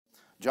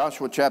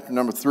Joshua chapter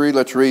number 3,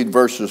 let's read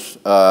verses,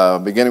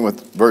 beginning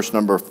with verse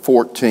number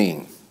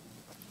 14.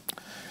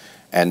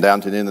 And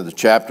down to the end of the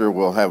chapter,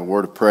 we'll have a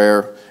word of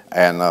prayer,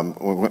 and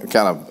we'll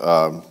kind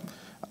of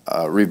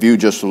review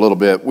just a little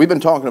bit. We've been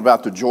talking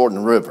about the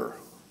Jordan River.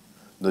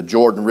 The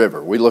Jordan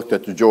River. We looked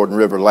at the Jordan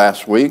River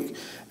last week,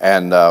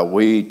 and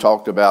we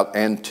talked about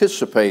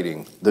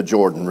anticipating the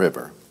Jordan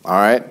River. All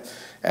right?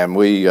 And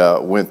we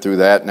went through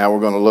that. Now we're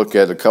going to look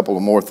at a couple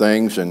of more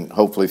things and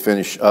hopefully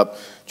finish up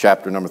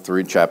chapter number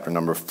 3, chapter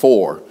number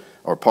 4,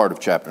 or part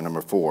of chapter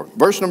number 4.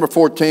 Verse number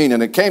 14,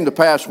 and it came to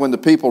pass when the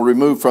people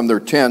removed from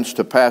their tents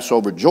to pass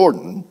over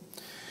Jordan,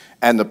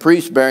 and the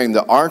priest bearing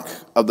the ark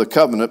of the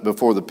covenant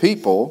before the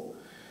people,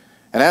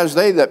 and as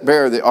they that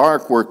bear the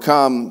ark were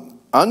come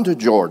unto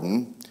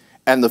Jordan,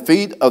 and the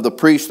feet of the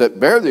priests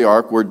that bear the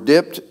ark were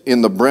dipped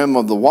in the brim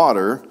of the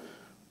water,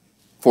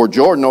 for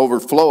Jordan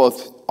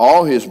overfloweth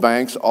all his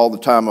banks all the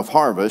time of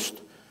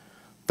harvest,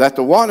 that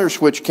the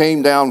waters which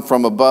came down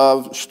from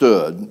above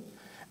stood,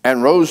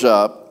 and rose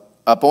up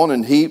upon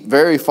an heap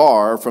very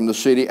far from the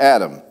city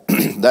Adam,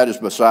 that is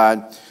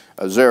beside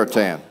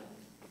Zaratan.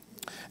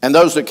 And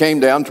those that came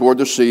down toward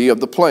the sea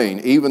of the plain,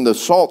 even the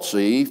salt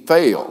sea,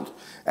 failed,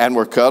 and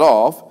were cut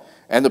off,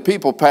 and the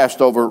people passed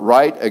over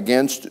right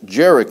against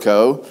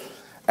Jericho,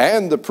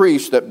 and the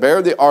priests that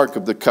bear the ark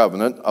of the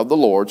covenant of the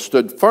Lord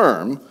stood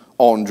firm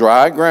on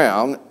dry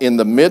ground in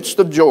the midst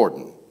of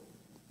Jordan.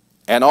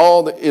 And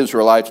all the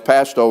Israelites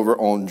passed over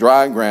on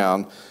dry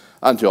ground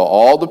until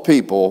all the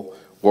people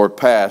were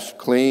passed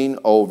clean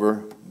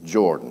over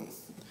Jordan.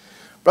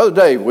 Brother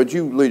Dave, would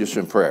you lead us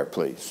in prayer,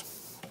 please?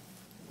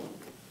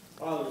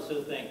 Father, we're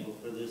so thankful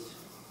for this.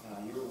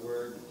 Your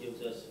word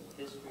gives us some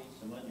history,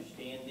 some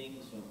understanding,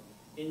 some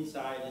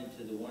insight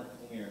into the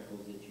wonderful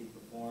miracles that you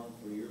performed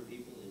for your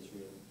people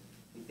Israel.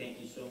 We thank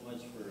you so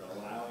much for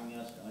allowing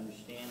us to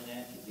understand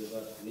that, to give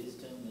us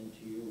wisdom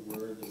into your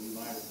word, that we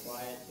might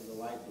apply it to the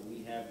life that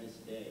we have this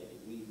day,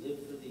 that we live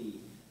for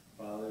thee,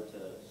 Father, to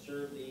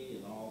serve thee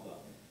in all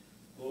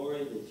the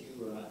glory that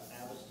you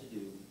have us to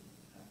do.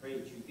 I pray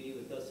that you be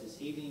with us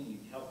this evening. You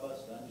help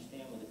us to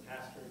understand what the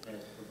pastor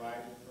has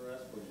provided for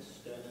us for this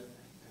study.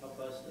 Help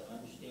us to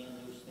understand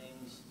those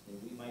things,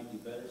 that we might be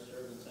better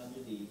servants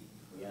unto thee.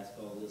 We ask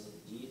all this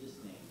in Jesus'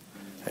 name.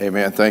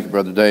 Amen. Thank you,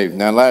 Brother Dave.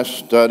 Now, last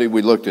study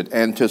we looked at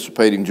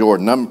anticipating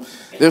Jordan.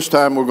 This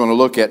time we're going to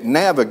look at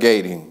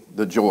navigating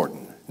the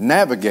Jordan.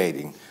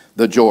 Navigating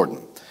the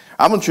Jordan.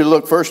 I want you to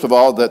look, first of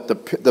all, that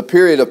the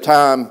period of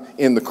time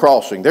in the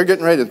crossing. They're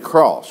getting ready to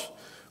cross.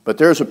 But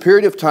there's a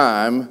period of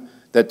time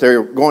that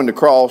they're going to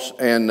cross,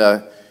 and,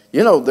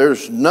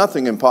 there's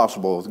nothing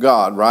impossible with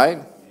God, right?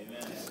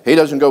 Amen. He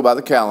doesn't go by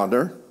the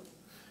calendar.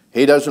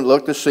 He doesn't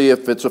look to see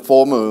if it's a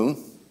full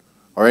moon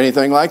or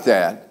anything like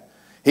that.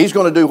 He's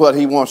going to do what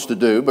he wants to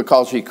do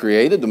because he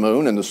created the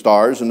moon and the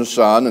stars and the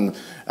sun. And,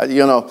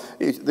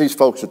 these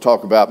folks that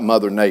talk about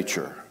Mother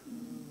Nature.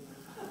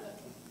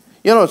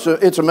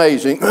 It's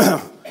amazing.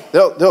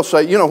 They'll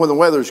say, when the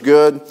weather's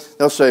good,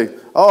 they'll say,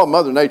 oh,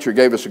 Mother Nature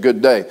gave us a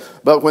good day.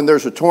 But when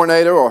there's a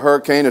tornado or a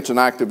hurricane, it's an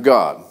act of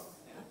God.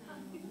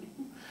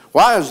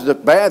 Why is the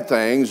bad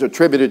things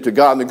attributed to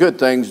God and the good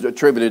things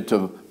attributed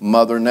to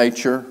Mother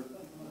Nature?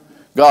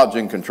 God's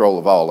in control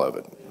of all of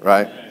it,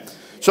 right?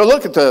 So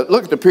look at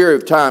the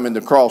period of time in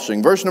the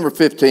crossing. Verse number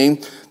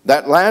 15,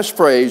 that last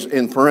phrase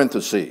in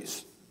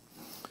parentheses.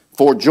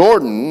 For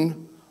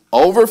Jordan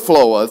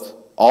overfloweth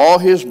all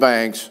his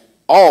banks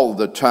all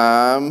the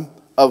time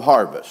of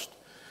harvest.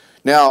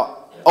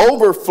 Now,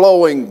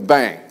 overflowing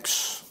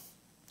banks.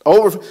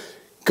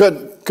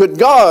 Could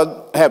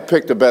God have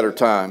picked a better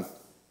time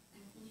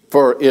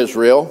for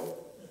Israel?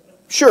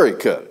 Sure he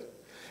could.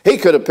 He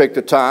could have picked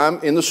a time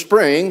in the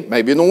spring,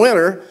 maybe in the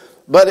winter,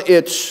 but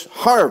it's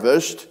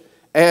harvest.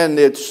 And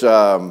it's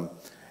and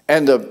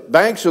the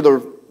banks of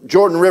the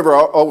Jordan River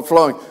are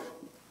overflowing.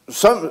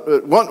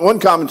 One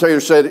commentator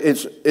said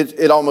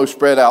it almost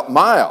spread out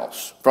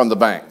miles from the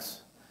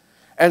banks,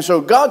 and so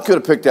God could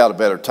have picked out a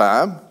better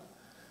time.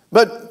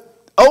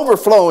 But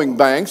overflowing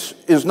banks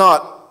is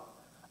not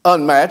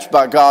unmatched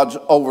by God's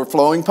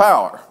overflowing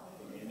power,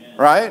 Amen.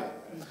 Right?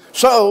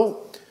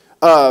 So,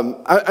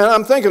 and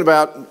I'm thinking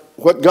about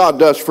what God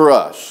does for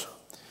us.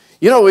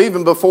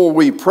 Even before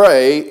we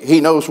pray,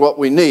 He knows what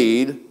we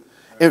need.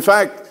 In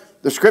fact,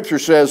 the scripture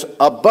says,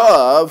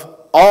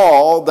 above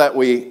all that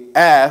we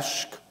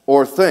ask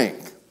or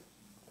think.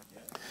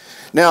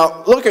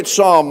 Now, look at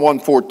Psalm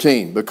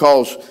 114,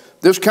 because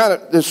this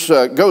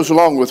goes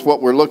along with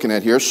what we're looking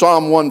at here.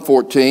 Psalm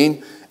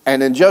 114,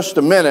 and in just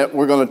a minute,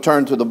 we're going to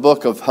turn to the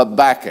book of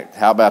Habakkuk.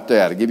 How about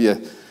that? I'll give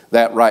you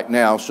that right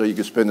now so you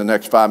can spend the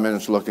next 5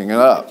 minutes looking it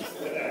up.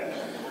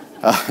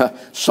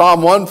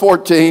 Psalm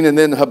 114 and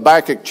then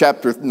Habakkuk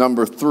chapter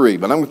number 3.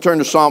 But I'm going to turn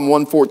to Psalm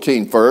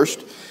 114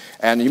 first.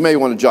 And you may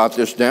want to jot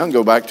this down,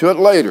 go back to it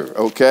later,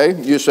 okay?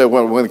 You say,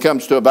 well, when it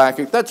comes to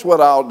Habakkuk, that's what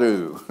I'll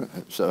do.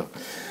 So,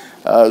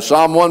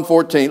 Psalm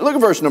 114, look at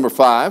verse number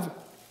 5.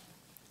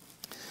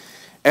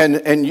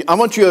 And I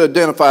want you to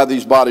identify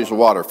these bodies of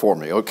water for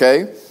me,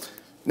 okay?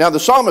 Now the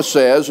psalmist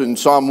says in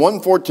Psalm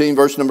 114,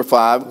 verse number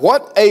 5,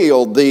 what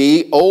ailed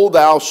thee, O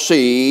thou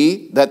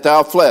sea, that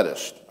thou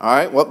fleddest? All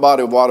right, what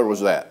body of water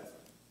was that?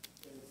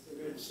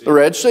 The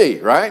Red Sea,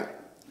 right?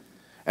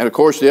 And of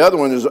course the other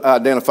one is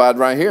identified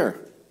right here.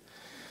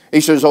 He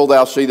says, O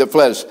thou sea that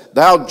fleddest,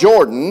 thou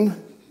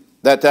Jordan,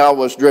 that thou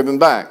wast driven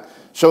back.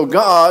 So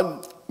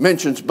God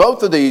mentions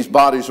both of these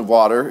bodies of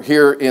water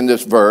here in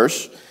this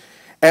verse.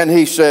 And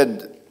he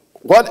said,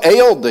 what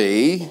ailed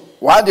thee?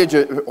 Why did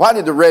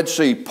the Red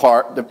Sea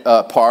part?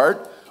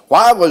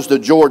 Why was the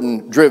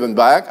Jordan driven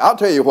back? I'll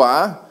tell you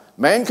why.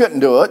 Man couldn't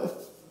do it.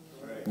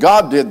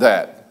 God did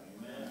that.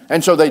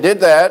 And so they did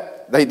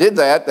that.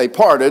 They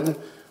parted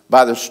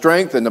by the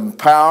strength and the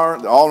power,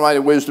 the almighty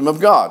wisdom of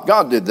God.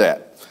 God did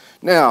that.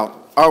 Now,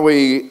 are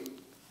we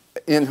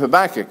in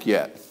Habakkuk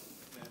yet?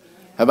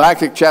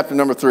 Habakkuk chapter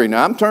number 3.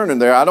 Now, I'm turning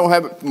there. I don't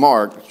have it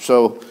marked,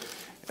 so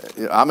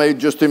I may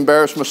just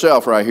embarrass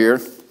myself right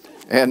here.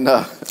 And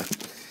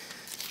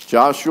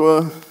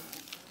Joshua,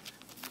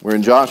 we're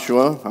in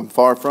Joshua. I'm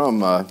far from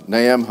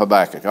Nahum,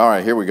 Habakkuk. All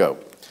right, here we go.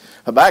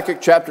 Habakkuk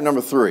chapter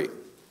number 3.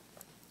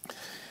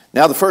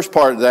 Now, the first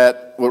part of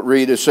that we'll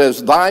read, it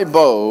says, thy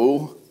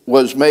bow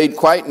was made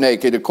quite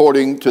naked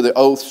according to the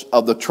oaths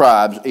of the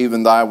tribes,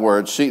 even thy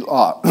word,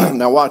 Selah.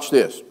 Now, watch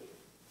this.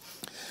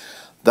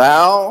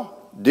 Thou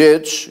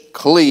didst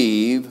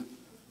cleave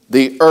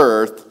the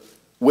earth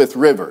with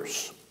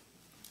rivers.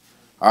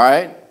 All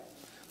right?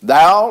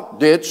 Thou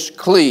didst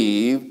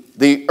cleave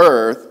the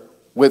earth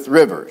with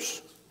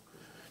rivers.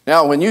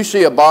 Now, when you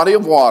see a body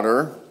of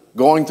water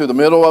going through the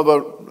middle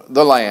of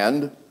the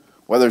land,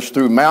 whether it's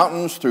through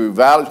mountains, through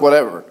valleys,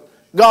 whatever,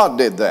 God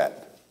did that.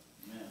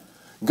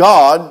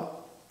 God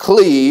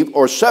cleaved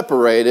or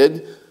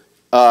separated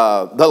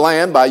the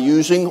land by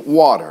using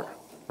water,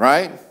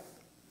 right?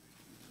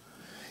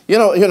 You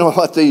know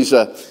what these,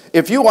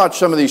 if you watch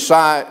some of these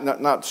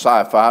not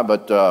sci-fi,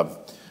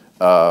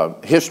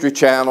 but history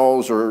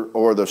channels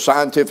or the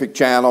scientific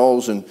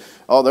channels, and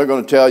they're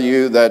going to tell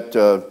you that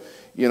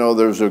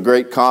there's a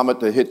great comet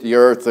that hit the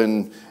earth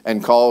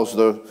and caused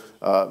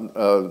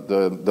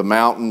the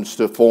mountains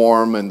to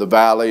form and the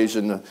valleys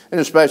and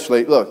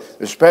especially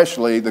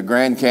the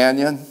Grand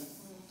Canyon.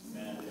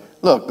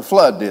 Look, the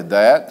flood did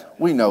that.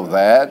 We know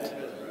that.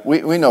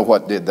 We know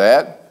what did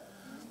that.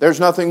 There's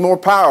nothing more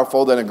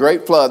powerful than a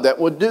great flood that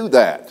would do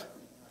that.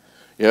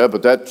 Yeah,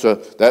 but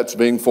that's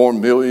being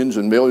formed millions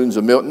and millions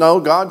and millions. No,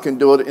 God can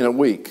do it in a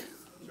week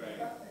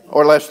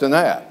or less than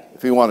that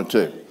if he wanted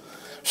to.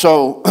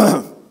 So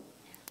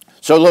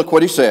look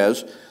what he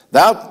says.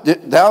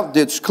 Thou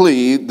didst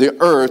cleave the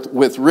earth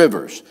with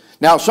rivers.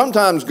 Now,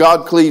 sometimes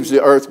God cleaves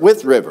the earth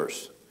with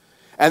rivers.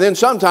 And then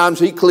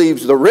sometimes he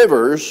cleaves the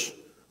rivers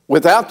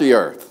without the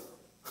earth.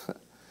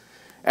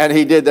 And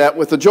he did that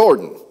with the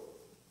Jordan.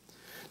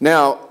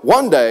 Now,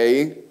 one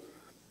day,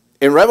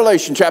 in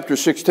Revelation chapter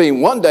 16,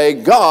 one day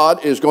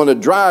God is going to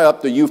dry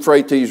up the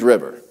Euphrates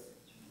River.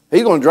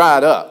 He's going to dry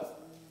it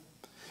up.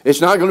 It's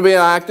not going to be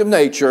an act of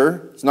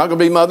nature. It's not going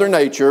to be Mother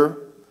Nature.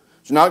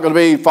 It's not going to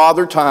be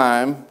Father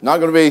Time.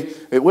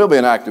 It will be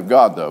an act of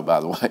God, though, by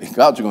the way.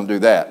 God's going to do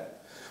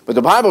that. But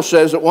the Bible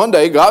says that one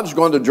day God's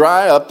going to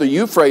dry up the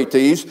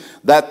Euphrates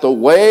that the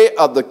way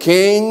of the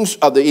kings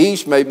of the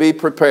east may be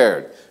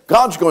prepared.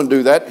 God's going to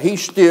do that. He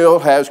still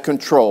has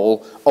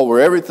control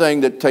over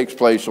everything that takes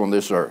place on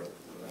this earth.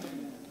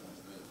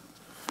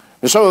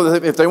 And so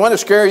if they want to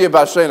scare you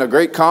by saying a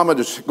great comet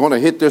is going to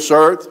hit this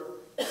earth,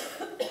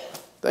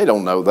 they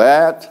don't know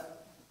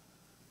that.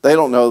 They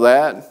don't know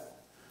that.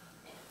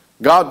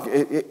 God,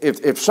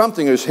 if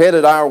something is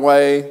headed our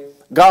way,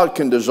 God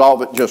can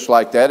dissolve it just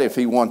like that if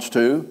he wants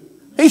to.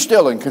 He's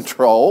still in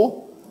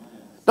control.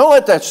 Don't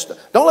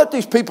let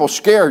these people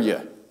scare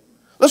you.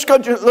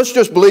 Let's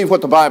just believe what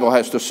the Bible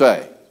has to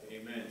say.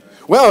 Amen.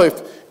 Well,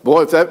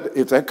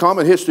 if that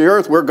comet hits the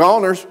earth, we're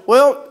goners.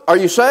 Well, are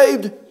you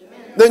saved?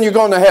 Amen. Then you're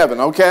going to heaven,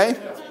 okay?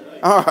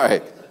 All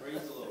right.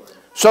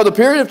 So the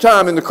period of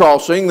time in the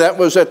crossing, that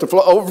was at the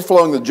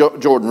overflowing the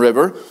Jordan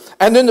River,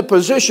 and then the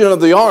position of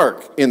the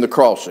ark in the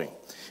crossing.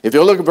 If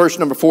you look at verse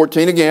number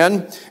 14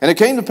 again, and it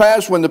came to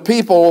pass when the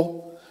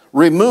people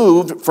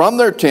removed from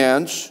their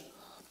tents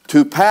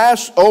to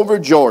pass over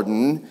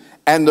Jordan,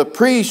 and the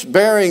priests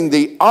bearing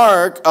the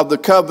ark of the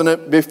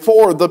covenant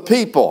before the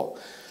people.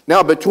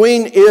 Now,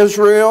 between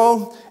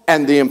Israel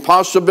and the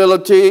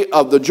impossibility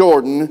of the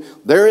Jordan,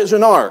 there is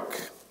an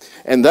ark.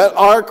 And that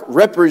ark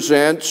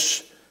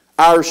represents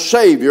our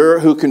Savior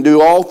who can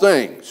do all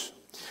things.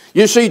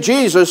 You see,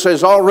 Jesus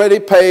has already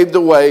paved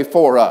the way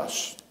for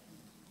us.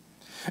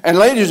 And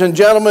ladies and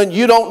gentlemen,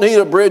 you don't need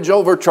a bridge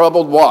over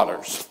troubled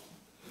waters.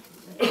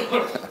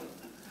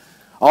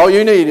 All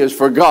you need is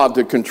for God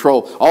to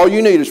control. All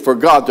you need is for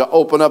God to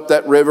open up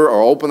that river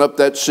or open up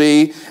that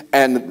sea,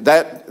 and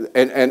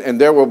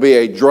there will be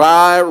a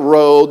dry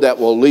road that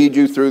will lead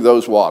you through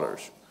those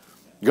waters.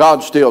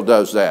 God still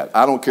does that.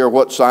 I don't care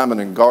what Simon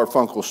and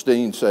Garfunkel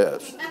Steen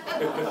says.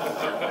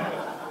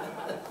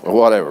 Or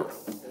whatever.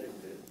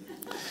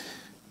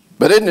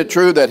 But isn't it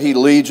true that he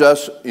leads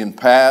us in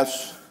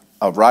paths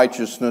of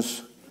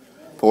righteousness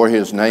For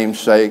his name's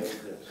sake.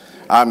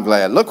 I'm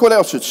glad. Look what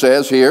else it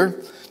says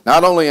here.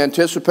 Not only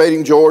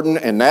anticipating Jordan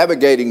and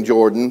navigating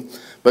Jordan,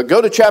 but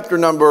go to chapter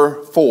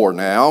number 4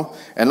 now,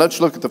 and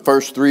let's look at the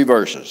first 3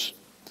 verses.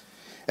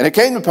 And it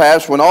came to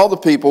pass when all the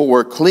people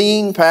were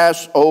clean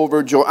passed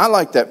over Jordan. I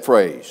like that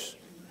phrase.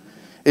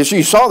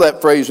 You saw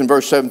that phrase in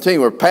verse 17,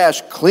 where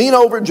passed clean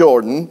over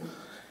Jordan.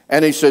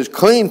 And he says,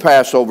 clean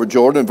pass over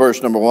Jordan in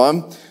verse number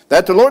 1.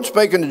 That the Lord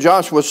spake unto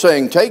Joshua,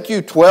 saying, take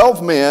you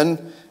 12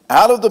 men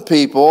out of the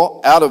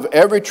people, out of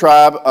every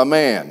tribe a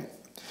man.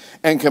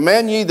 And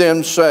command ye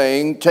them,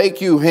 saying,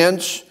 take you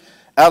hence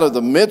out of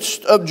the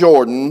midst of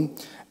Jordan,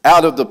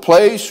 out of the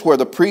place where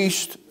the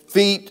priest's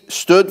feet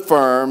stood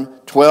firm,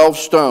 12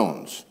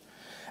 stones.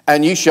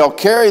 And ye shall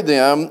carry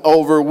them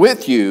over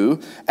with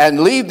you, and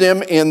leave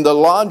them in the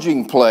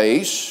lodging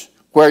place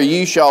where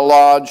ye shall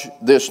lodge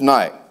this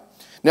night.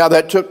 Now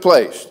that took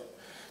place.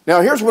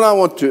 Now here's what I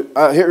want you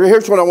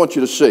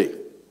to see.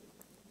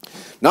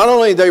 Not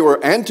only they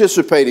were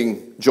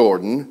anticipating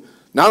Jordan,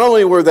 not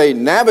only were they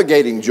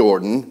navigating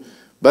Jordan,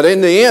 but in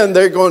the end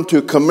they're going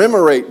to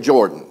commemorate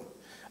Jordan.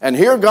 And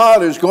here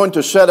God is going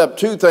to set up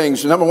 2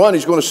 things. Number 1,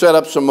 he's going to set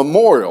up some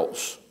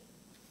memorials.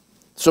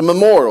 Some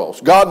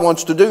memorials. God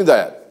wants to do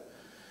that.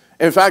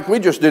 In fact, we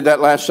just did that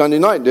last Sunday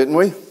night, didn't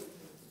we?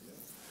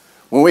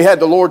 When we had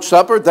the Lord's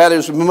Supper, that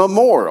is a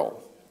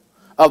memorial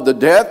of the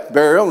death,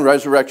 burial, and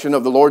resurrection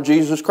of the Lord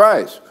Jesus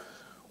Christ,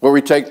 where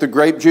we take the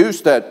grape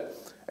juice that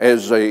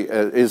is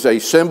a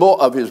symbol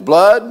of his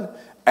blood,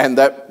 and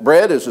that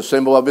bread is a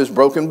symbol of his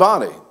broken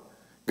body.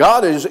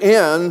 God is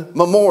in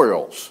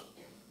memorials.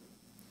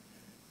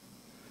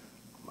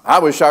 I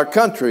wish our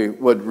country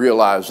would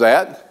realize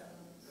that.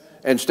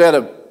 Instead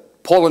of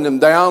pulling them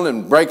down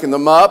and breaking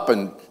them up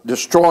and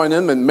destroying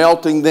them and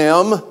melting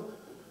them,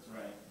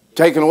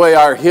 taking away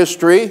our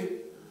history,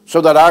 so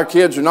that our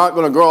kids are not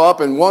going to grow up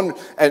and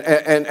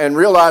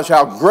realize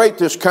how great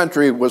this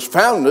country was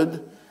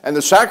founded and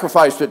the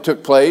sacrifice that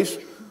took place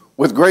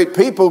with great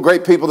people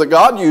that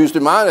God used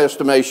in my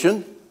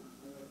estimation.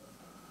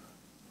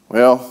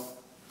 Well,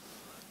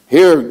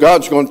 here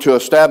God's going to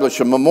establish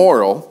a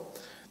memorial,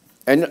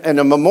 and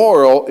a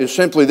memorial is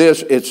simply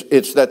this.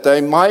 It's that they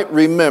might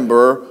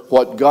remember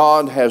what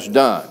God has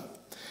done.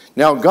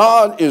 Now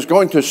God is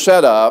going to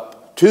set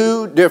up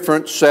 2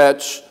 different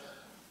sets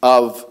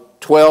of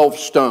 12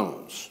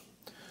 stones.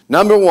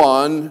 Number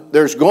 1,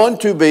 there's going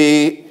to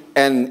be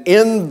an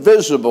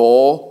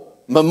invisible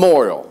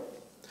memorial.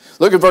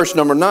 Look at verse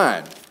number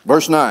 9.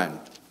 Verse 9.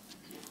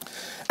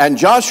 And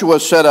Joshua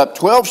set up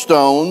 12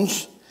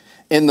 stones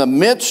in the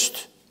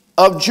midst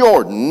of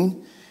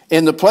Jordan,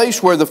 in the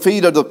place where the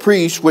feet of the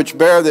priests which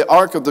bear the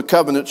ark of the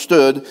covenant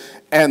stood,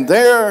 and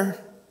they are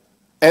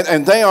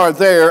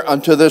there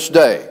unto this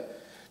day.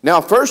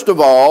 Now, first of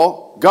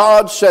all,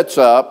 God sets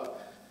up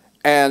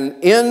an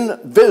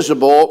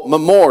invisible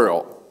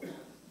memorial.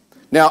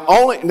 Now,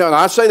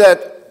 I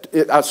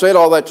said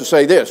all that to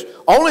say this.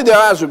 Only the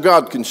eyes of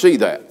God can see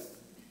that.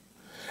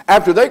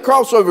 After they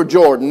cross over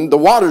Jordan, the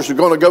waters are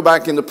going to go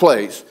back into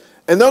place,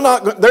 and they're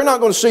not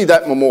going to see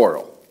that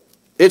memorial.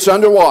 It's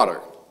underwater.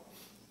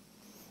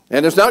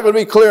 And it's not going to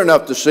be clear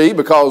enough to see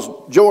because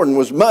Jordan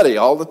was muddy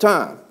all the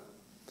time.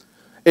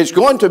 It's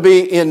going to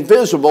be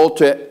invisible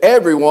to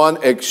everyone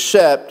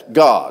except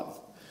God.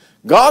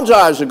 God's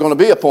eyes are going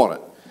to be upon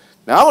it.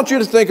 Now, I want you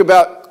to think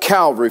about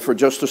Calvary for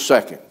just a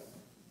second.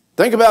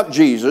 Think about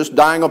Jesus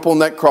dying upon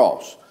that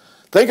cross.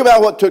 Think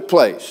about what took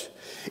place.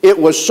 It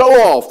was so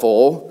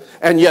awful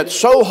and yet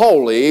so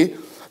holy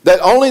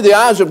that only the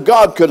eyes of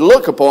God could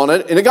look upon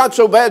it, and it got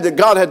so bad that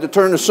God had to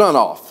turn the sun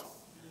off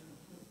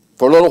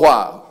for a little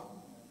while.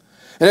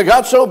 And it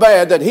got so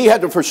bad that he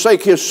had to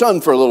forsake his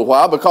son for a little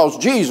while because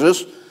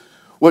Jesus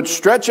would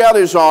stretch out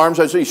his arms.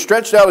 As he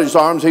stretched out his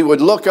arms, he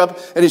would look up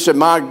and he said,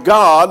 my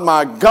God,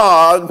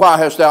 why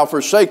hast thou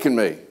forsaken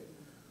me?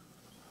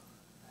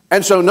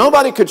 And so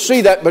nobody could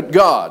see that but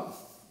God.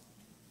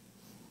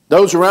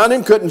 Those around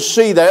him couldn't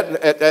see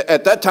that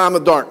at that time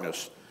of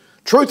darkness.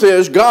 Truth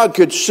is, God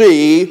could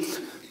see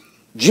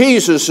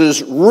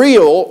Jesus'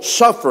 real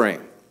suffering.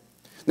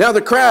 Now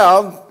the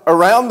crowd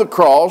around the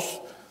cross,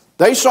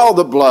 they saw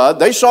the blood,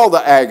 they saw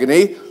the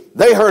agony,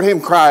 they heard him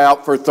cry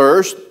out for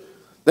thirst.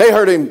 They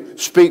heard him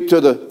speak to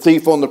the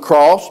thief on the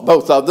cross,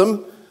 both of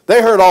them.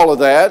 They heard all of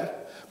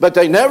that, but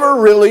they never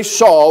really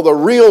saw the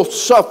real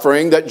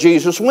suffering that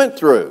Jesus went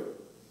through.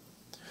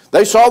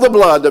 They saw the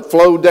blood that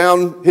flowed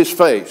down his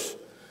face.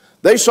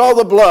 They saw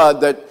the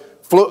blood that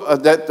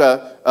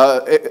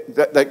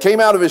came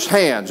out of his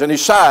hands and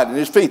his side and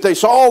his feet. They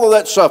saw all of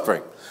that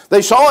suffering.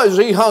 They saw as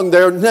he hung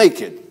there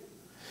naked.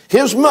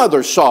 His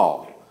mother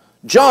saw.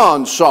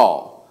 John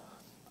saw.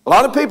 A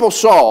lot of people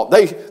saw.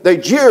 They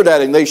jeered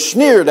at him. They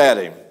sneered at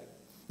him.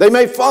 They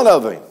made fun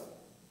of him.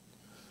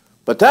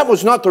 But that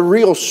was not the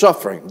real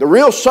suffering. The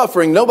real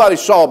suffering nobody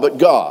saw but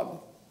God.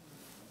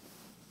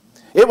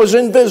 It was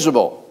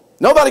invisible.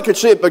 Nobody could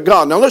see it but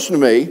God. Now listen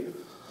to me.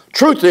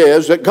 Truth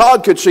is that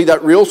God could see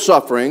that real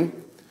suffering.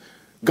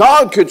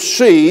 God could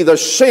see the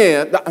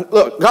sin.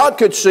 Look, God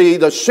could see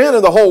the sin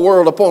of the whole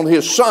world upon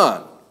his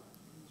son.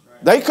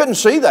 They couldn't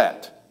see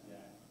that.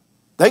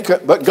 They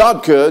could, but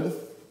God could.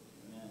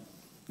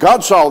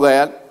 God saw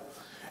that.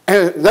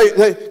 And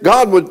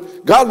God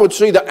would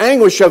see the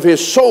anguish of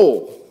his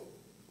soul.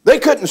 They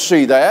couldn't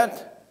see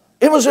that.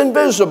 It was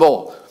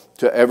invisible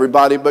to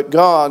everybody but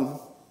God.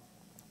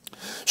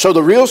 So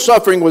the real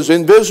suffering was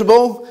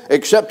invisible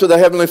except to the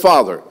Heavenly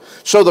Father.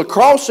 So the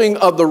crossing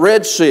of the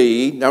Red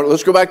Sea, now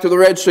let's go back to the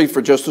Red Sea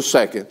for just a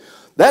second.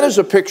 That is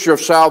a picture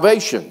of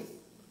salvation.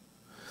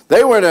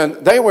 They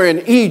were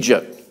in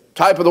Egypt,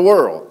 type of the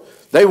world.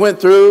 They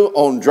went through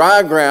on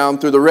dry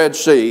ground through the Red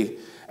Sea,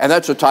 and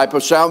that's a type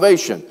of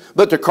salvation.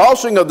 But the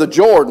crossing of the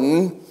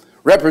Jordan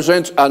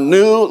represents a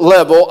new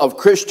level of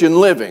Christian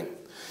living.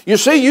 You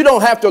see, you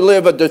don't have to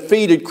live a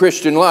defeated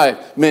Christian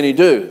life. Many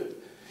do.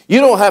 You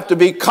don't have to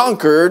be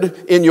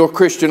conquered in your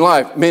Christian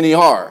life. Many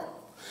are.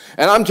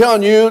 And I'm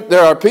telling you,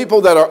 there are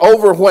people that are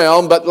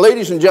overwhelmed, but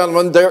ladies and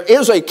gentlemen, there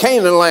is a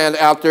Canaan land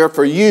out there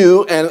for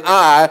you and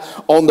I.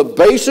 On the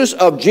basis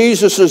of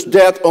Jesus'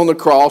 death on the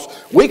cross,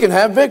 we can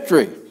have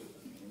victory.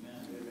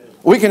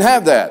 We can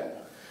have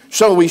that.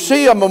 So we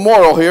see a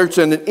memorial here. It's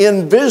an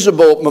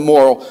invisible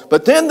memorial.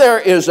 But then there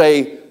is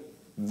a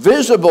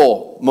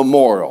visible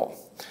memorial.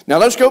 Now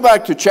let's go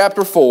back to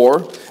chapter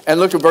 4 and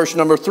look at verse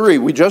number 3.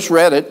 We just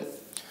read it.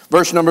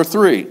 Verse number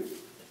 3.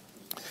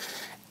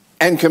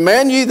 And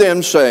command ye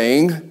them,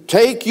 saying,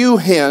 take you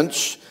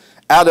hence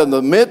out of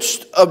the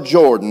midst of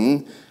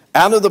Jordan,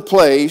 out of the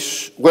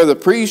place where the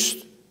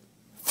priest's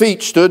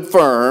feet stood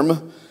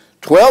firm,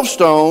 12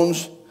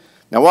 stones.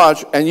 Now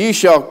watch, and ye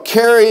shall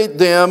carry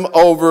them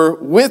over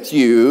with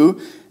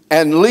you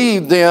and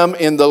leave them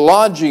in the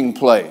lodging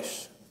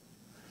place.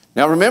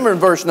 Now remember in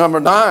verse number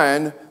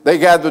 9, they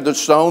gathered the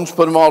stones,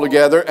 put them all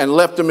together, and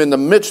left them in the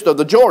midst of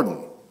the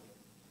Jordan.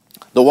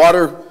 The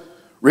water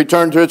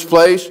returned to its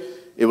place.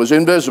 It was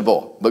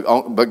invisible,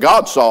 but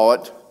God saw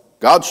it.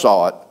 God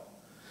saw it.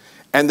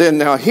 And then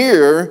now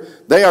here,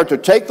 they are to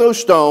take those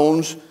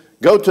stones,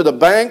 go to the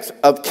banks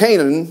of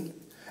Canaan,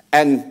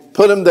 and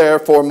put them there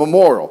for a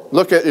memorial.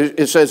 Look at it,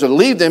 it says, and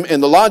leave them in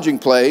the lodging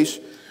place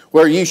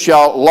where ye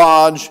shall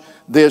lodge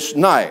this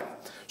night.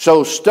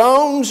 So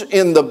stones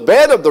in the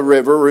bed of the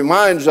river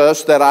reminds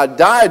us that I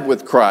died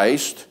with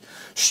Christ.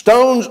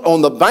 Stones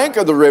on the bank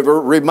of the river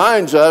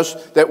reminds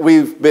us that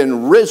we've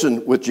been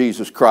risen with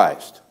Jesus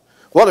Christ.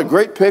 What a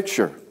great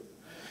picture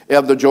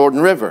of the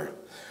Jordan River.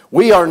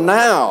 We are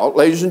now,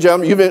 ladies and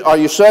gentlemen, are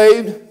you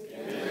saved?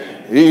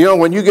 Amen. You know,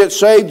 when you get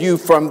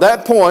saved, from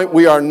that point,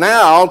 we are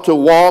now to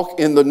walk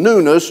in the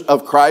newness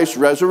of Christ's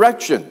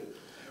resurrection.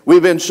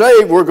 We've been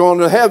saved, we're going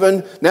to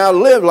heaven, now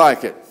live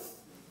like it.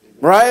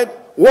 Right?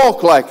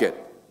 Walk like it.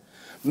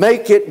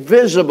 Make it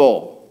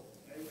visible.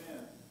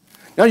 Amen.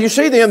 Now you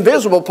see, the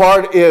invisible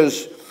part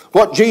is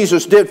what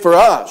Jesus did for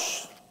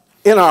us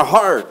in our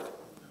heart.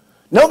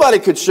 Nobody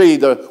could see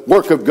the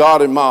work of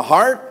God in my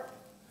heart.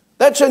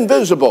 That's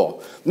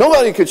invisible.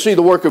 Nobody could see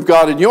the work of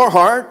God in your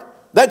heart.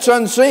 That's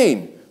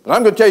unseen. But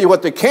I'm going to tell you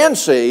what they can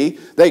see.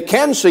 They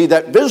can see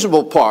that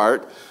visible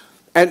part.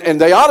 And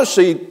they ought to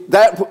see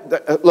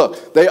that.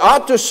 Look, they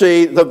ought to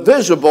see the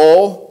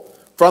visible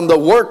from the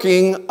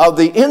working of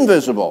the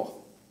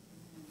invisible.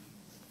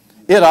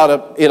 It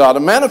ought to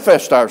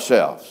manifest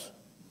ourselves.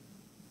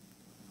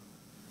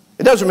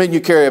 It doesn't mean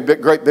you carry a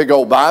great big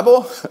old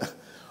Bible.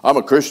 I'm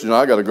a Christian,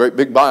 I got a great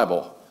big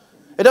Bible.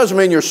 It doesn't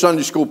mean your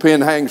Sunday school pin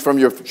hangs from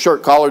your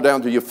shirt collar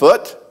down to your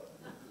foot.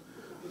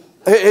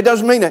 It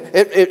doesn't mean that.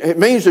 It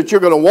means that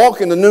you're going to walk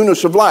in the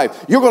newness of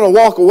life. You're going to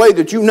walk a way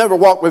that you've never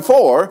walked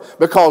before,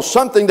 because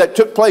something that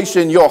took place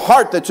in your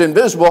heart that's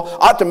invisible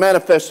ought to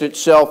manifest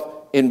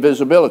itself in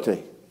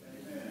visibility.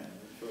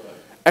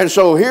 And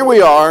so here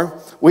we are.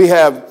 We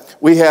are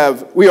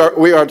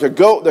to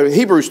go. The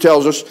Hebrews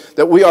tells us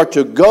that we are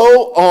to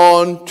go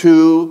on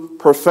to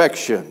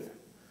perfection.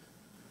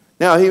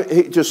 Now,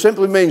 he just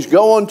simply means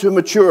go on to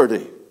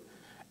maturity.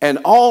 And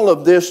all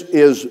of this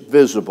is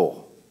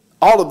visible.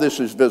 All of this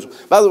is visible.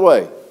 By the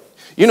way,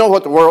 you know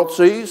what the world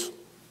sees?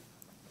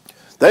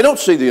 They don't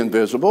see the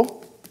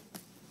invisible.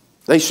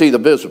 They see the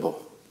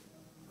visible.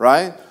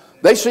 Right?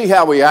 They see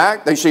how we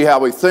act. They see how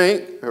we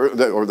think.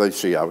 They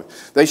see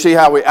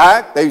how we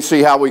act. They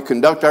see how we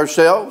conduct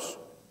ourselves.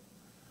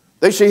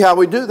 They see how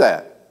we do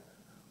that.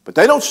 But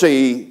they don't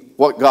see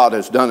what God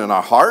has done in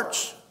our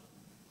hearts.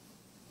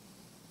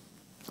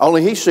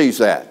 Only He sees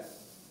that.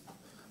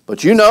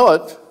 But you know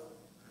it.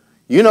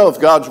 You know if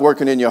God's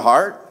working in your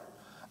heart.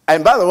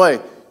 And by the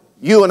way,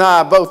 you and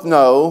I both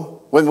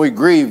know when we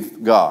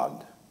grieve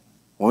God,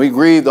 when we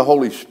grieve the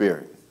Holy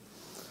Spirit.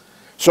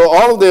 So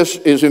all of this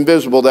is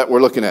invisible that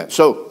we're looking at.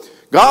 So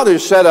God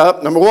has set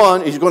up, number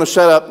one, He's going to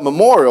set up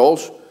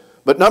memorials.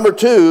 But number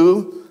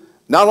two,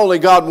 not only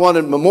God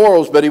wanted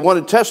memorials, but He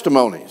wanted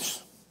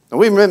testimonies. And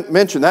we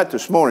mentioned that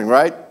this morning,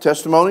 right?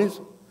 Testimonies.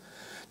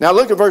 Now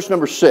look at verse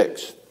number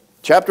 6.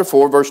 Chapter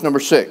 4, verse number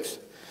 6.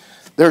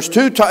 There's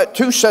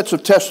two sets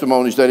of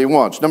testimonies that He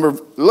wants.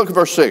 Look at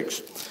verse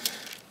 6.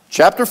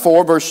 Chapter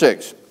 4, verse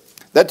 6.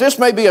 That this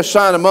may be a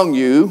sign among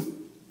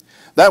you,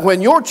 that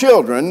when your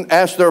children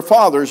ask their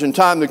fathers in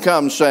time to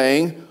come,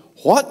 saying,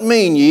 what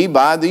mean ye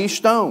by these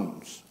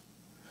stones?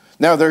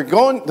 Now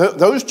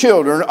those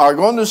children are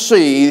going to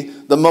see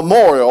the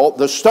memorial,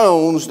 the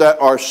stones that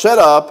are set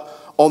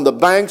up on the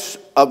banks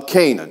of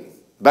Canaan,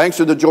 banks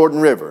of the Jordan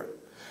River.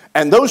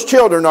 And those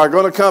children are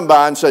going to come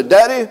by and say,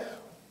 Daddy,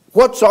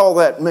 what's all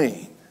that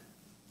mean?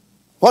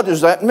 What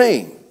does that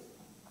mean?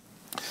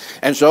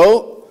 And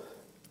so,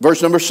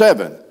 verse number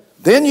 7,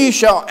 then ye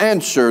shall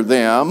answer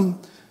them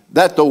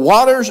that the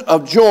waters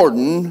of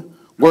Jordan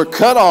were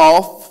cut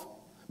off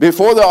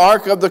before the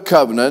ark of the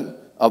covenant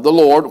of the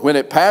Lord. When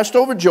it passed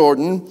over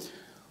Jordan,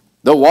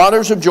 the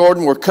waters of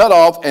Jordan were cut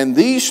off, and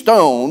these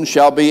stones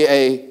shall be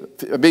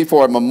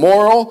for a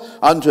memorial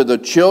unto the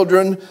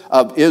children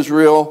of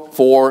Israel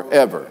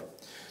forever.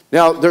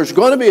 Now, there's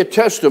going to be a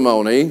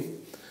testimony,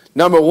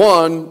 number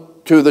one,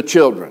 to the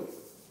children.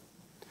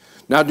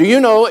 Now, do you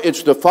know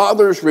it's the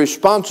father's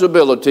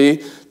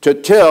responsibility to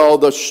tell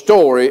the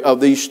story of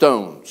these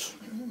stones?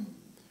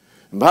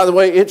 And by the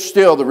way, it's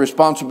still the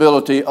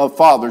responsibility of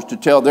fathers to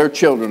tell their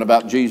children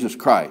about Jesus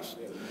Christ.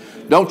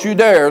 Don't you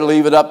dare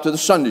leave it up to the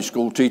Sunday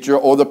school teacher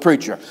or the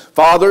preacher.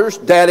 Fathers,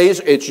 daddies,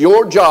 it's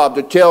your job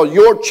to tell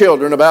your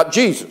children about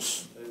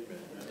Jesus.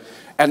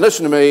 And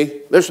listen to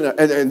me,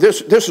 and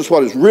this is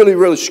what is really,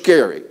 really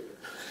scary.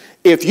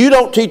 If you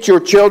don't teach your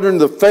children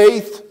the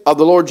faith of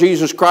the Lord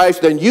Jesus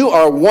Christ, then you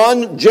are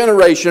one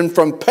generation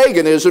from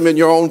paganism in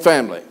your own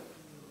family.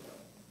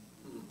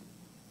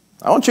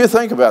 I want you to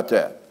think about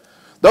that.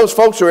 Those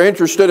folks who are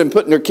interested in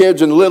putting their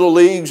kids in little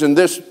leagues and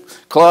this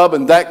club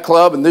and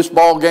this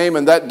ball game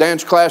and that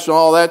dance class and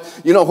all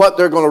that, you know what?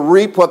 They're going to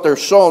reap what they're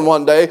sowing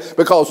one day,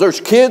 because those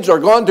kids are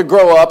going to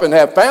grow up and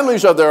have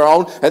families of their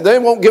own, and they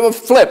won't give a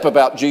flip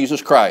about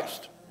Jesus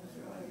Christ.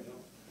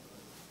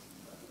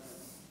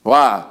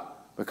 Why?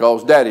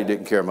 Because daddy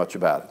didn't care much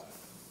about it.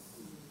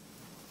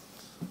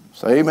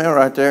 Say amen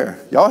right there.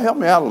 Y'all help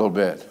me out a little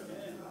bit.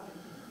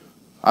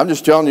 I'm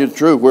just telling you the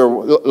truth.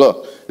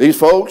 Look, these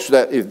folks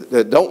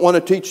that don't want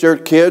to teach their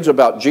kids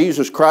about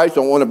Jesus Christ,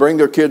 don't want to bring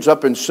their kids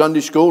up in Sunday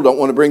school, don't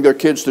want to bring their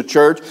kids to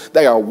church,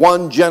 they are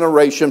one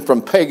generation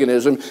from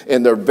paganism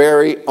in their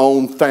very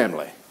own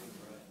family.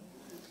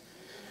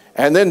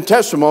 And then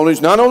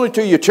testimonies, not only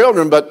to your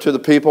children, but to the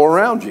people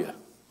around you.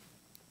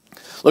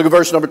 Look at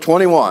verse number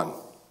 21.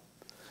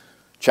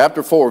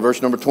 Chapter 4,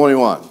 verse number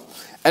 21.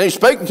 And he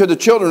spake unto the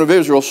children of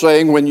Israel,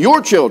 saying, when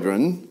your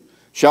children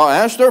shall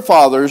ask their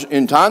fathers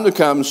in time to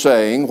come,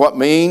 saying, what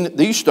mean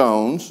these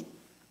stones?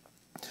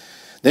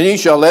 Then ye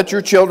shall let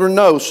your children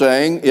know,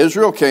 saying,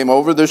 Israel came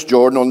over this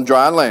Jordan on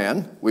dry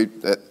land.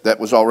 That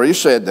was already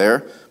said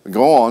there. We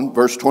go on,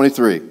 verse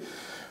 23.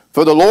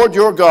 For the Lord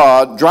your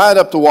God dried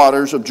up the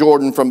waters of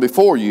Jordan from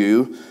before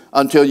you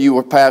until you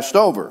were passed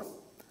over,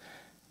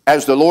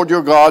 as the Lord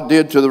your God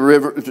did to the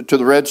river, to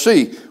the Red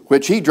Sea,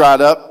 which he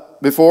dried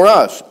up before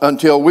us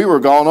until we were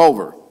gone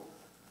over.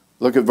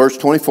 Look at verse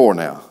 24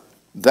 now.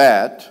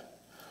 That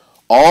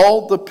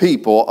all the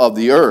people of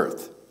the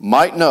earth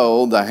might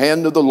know the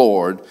hand of the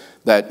Lord,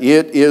 that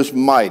it is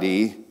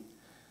mighty,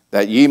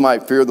 that ye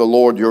might fear the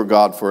Lord your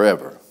God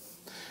forever.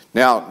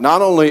 Now,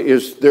 not only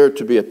is there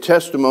to be a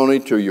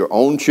testimony to your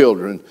own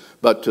children,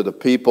 but to the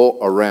people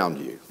around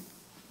you.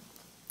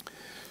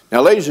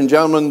 Now, ladies and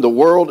gentlemen, the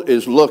world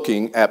is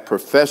looking at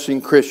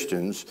professing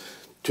Christians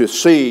to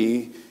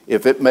see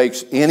if it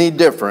makes any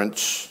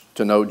difference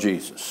to know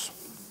Jesus.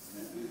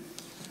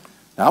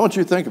 Now, I want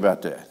you to think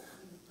about that.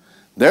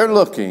 They're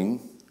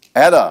looking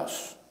at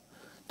us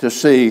to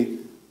see,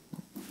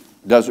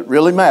 does it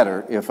really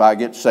matter if I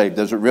get saved?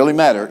 Does it really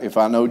matter if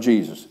I know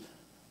Jesus?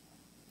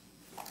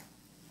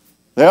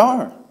 They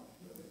are.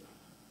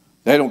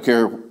 They don't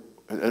care.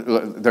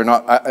 They're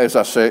not, as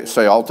I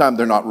say all the time,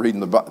 they're not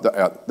reading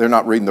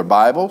their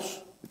Bibles.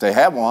 If they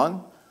have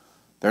one,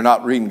 they're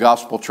not reading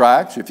gospel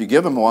tracts. If you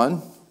give them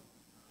one,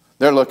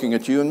 they're looking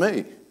at you and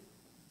me.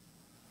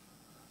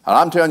 And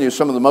I'm telling you,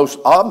 some of the most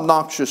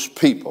obnoxious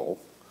people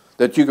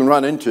that you can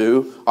run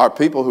into are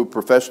people who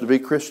profess to be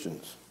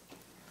Christians.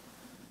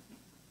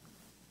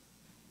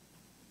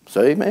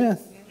 Say amen.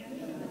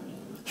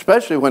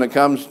 Especially when it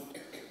comes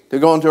to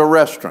going to a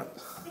restaurant.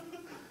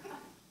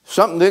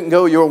 Something didn't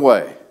go your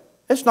way.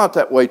 It's not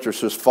that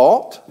waitress's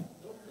fault.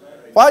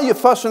 Why are you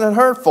fussing at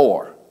her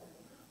for?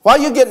 Why are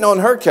you getting on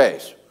her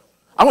case?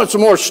 I want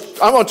some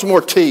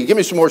more tea. Give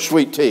me some more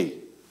sweet tea.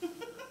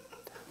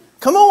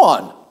 Come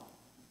on.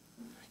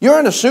 You're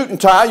in a suit and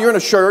tie, you're in a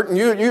shirt, and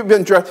you've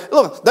been dressed.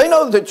 Look, they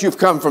know that you've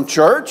come from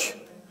church,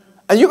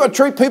 and you're going to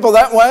treat people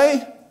that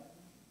way?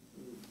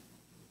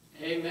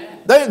 Amen.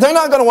 They're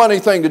not going to want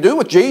anything to do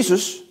with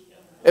Jesus,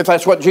 if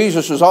that's what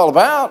Jesus is all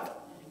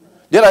about.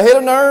 Did I hit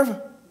a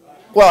nerve?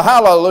 Well,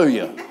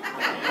 hallelujah.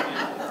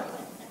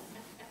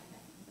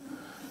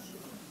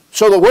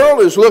 So the world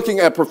is looking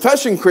at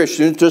professing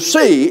Christians to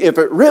see if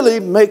it really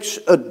makes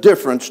a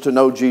difference to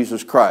know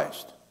Jesus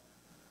Christ.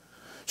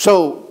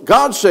 So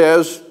God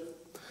says,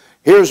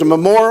 here's a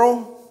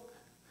memorial,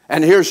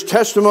 and here's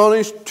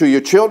testimonies to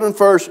your children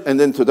first, and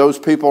then to those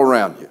people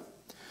around you.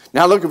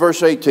 Now look at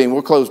verse 18.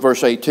 We'll close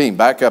verse 18.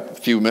 Back up a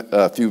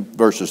few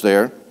verses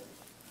there.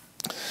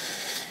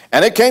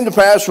 And it came to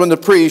pass when the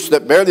priests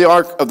that bare the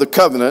ark of the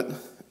covenant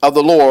of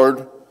the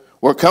Lord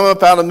were come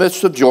up out of the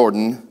midst of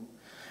Jordan,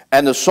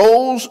 and the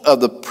soles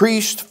of the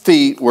priest's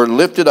feet were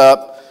lifted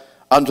up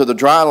unto the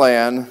dry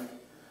land,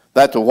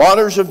 that the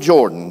waters of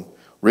Jordan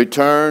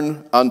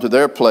returned unto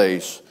their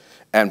place,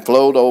 and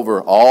flowed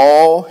over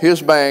all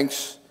his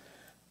banks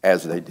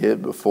as they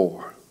did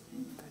before.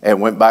 And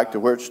went back to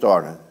where it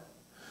started.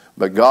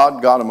 But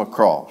God got them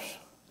across.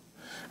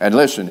 And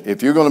listen,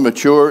 if you're going to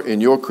mature in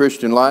your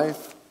Christian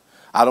life,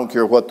 I don't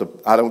care what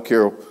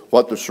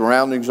the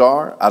surroundings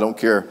are. I don't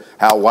care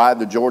how wide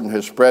the Jordan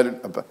has spread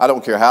it. I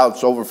don't care how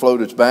it's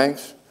overflowed its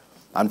banks.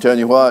 I'm telling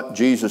you what,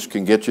 Jesus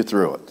can get you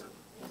through it.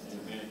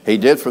 He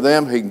did for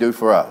them, he can do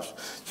for us.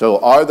 So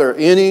are there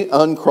any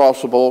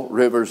uncrossable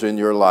rivers in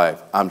your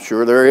life? I'm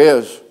sure there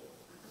is.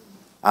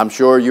 I'm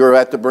sure you're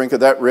at the brink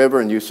of that river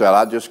and you said,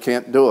 I just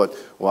can't do it.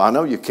 Well, I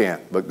know you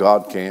can't, but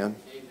God can.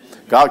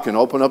 God can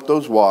open up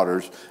those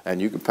waters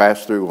and you can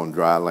pass through on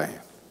dry land.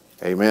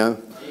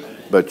 Amen?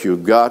 But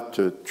you've got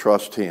to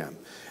trust him.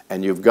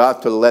 And you've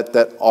got to let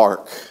that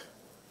ark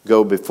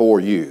go before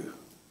you.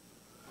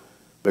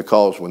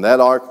 Because when that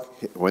ark,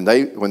 when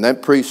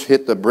that priest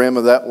hit the brim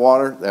of that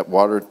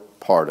water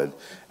parted.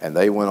 And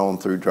they went on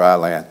through dry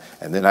land.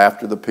 And then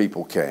after the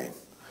people came.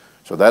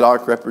 So that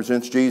ark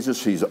represents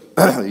Jesus. He's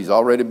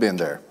already been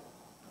there.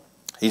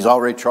 He's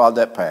already trod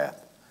that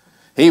path.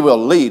 He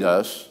will lead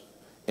us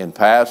in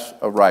paths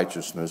of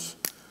righteousness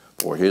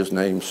for his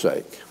name's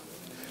sake.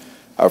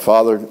 Our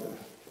Father,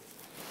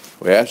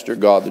 we ask, dear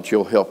God, that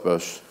you'll help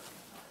us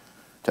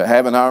to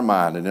have in our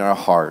mind and in our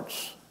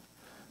hearts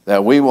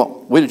that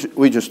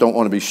we just don't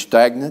want to be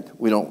stagnant.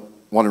 We don't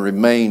want to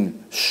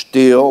remain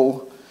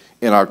still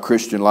in our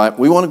Christian life.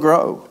 We want to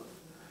grow.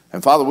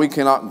 And Father, we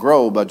cannot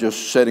grow by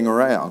just sitting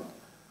around.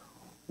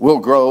 We'll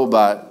grow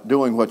by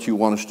doing what you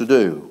want us to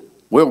do.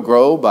 We'll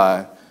grow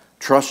by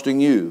trusting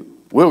you.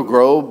 We'll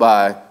grow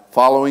by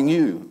following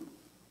you.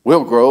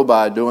 We'll grow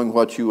by doing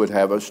what you would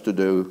have us to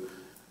do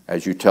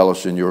as you tell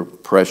us in your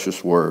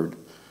precious word.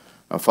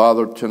 Now,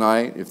 Father,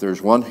 tonight, if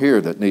there's one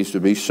here that needs to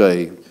be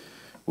saved,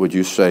 would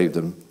you save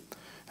them?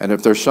 And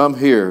if there's some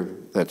here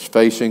that's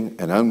facing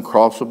an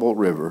uncrossable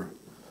river,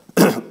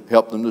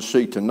 help them to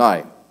see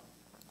tonight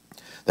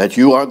that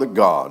you are the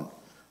God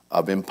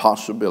of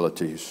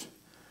impossibilities,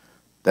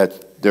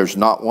 that there's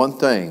not one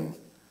thing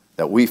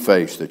that we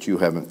face that you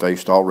haven't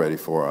faced already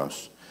for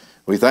us.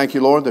 We thank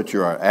you, Lord, that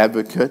you're our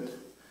advocate.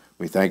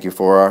 We thank you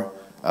for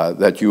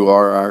that you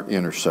are our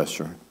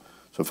intercessor.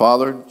 So,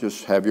 Father,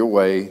 just have your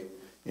way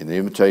in the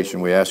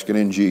invitation. We ask it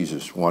in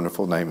Jesus'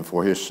 wonderful name and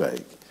for his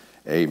sake.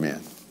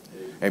 Amen.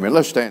 Amen.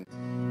 Let's stand.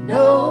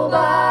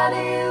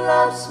 Nobody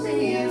loves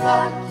me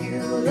like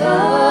you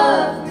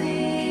love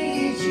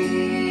me,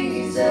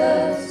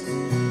 Jesus.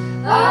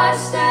 I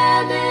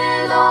stand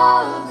in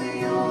awe of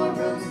your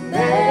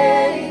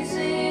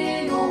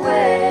amazing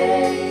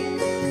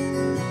ways.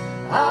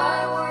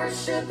 I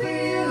worship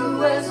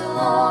you as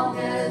long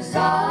as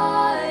I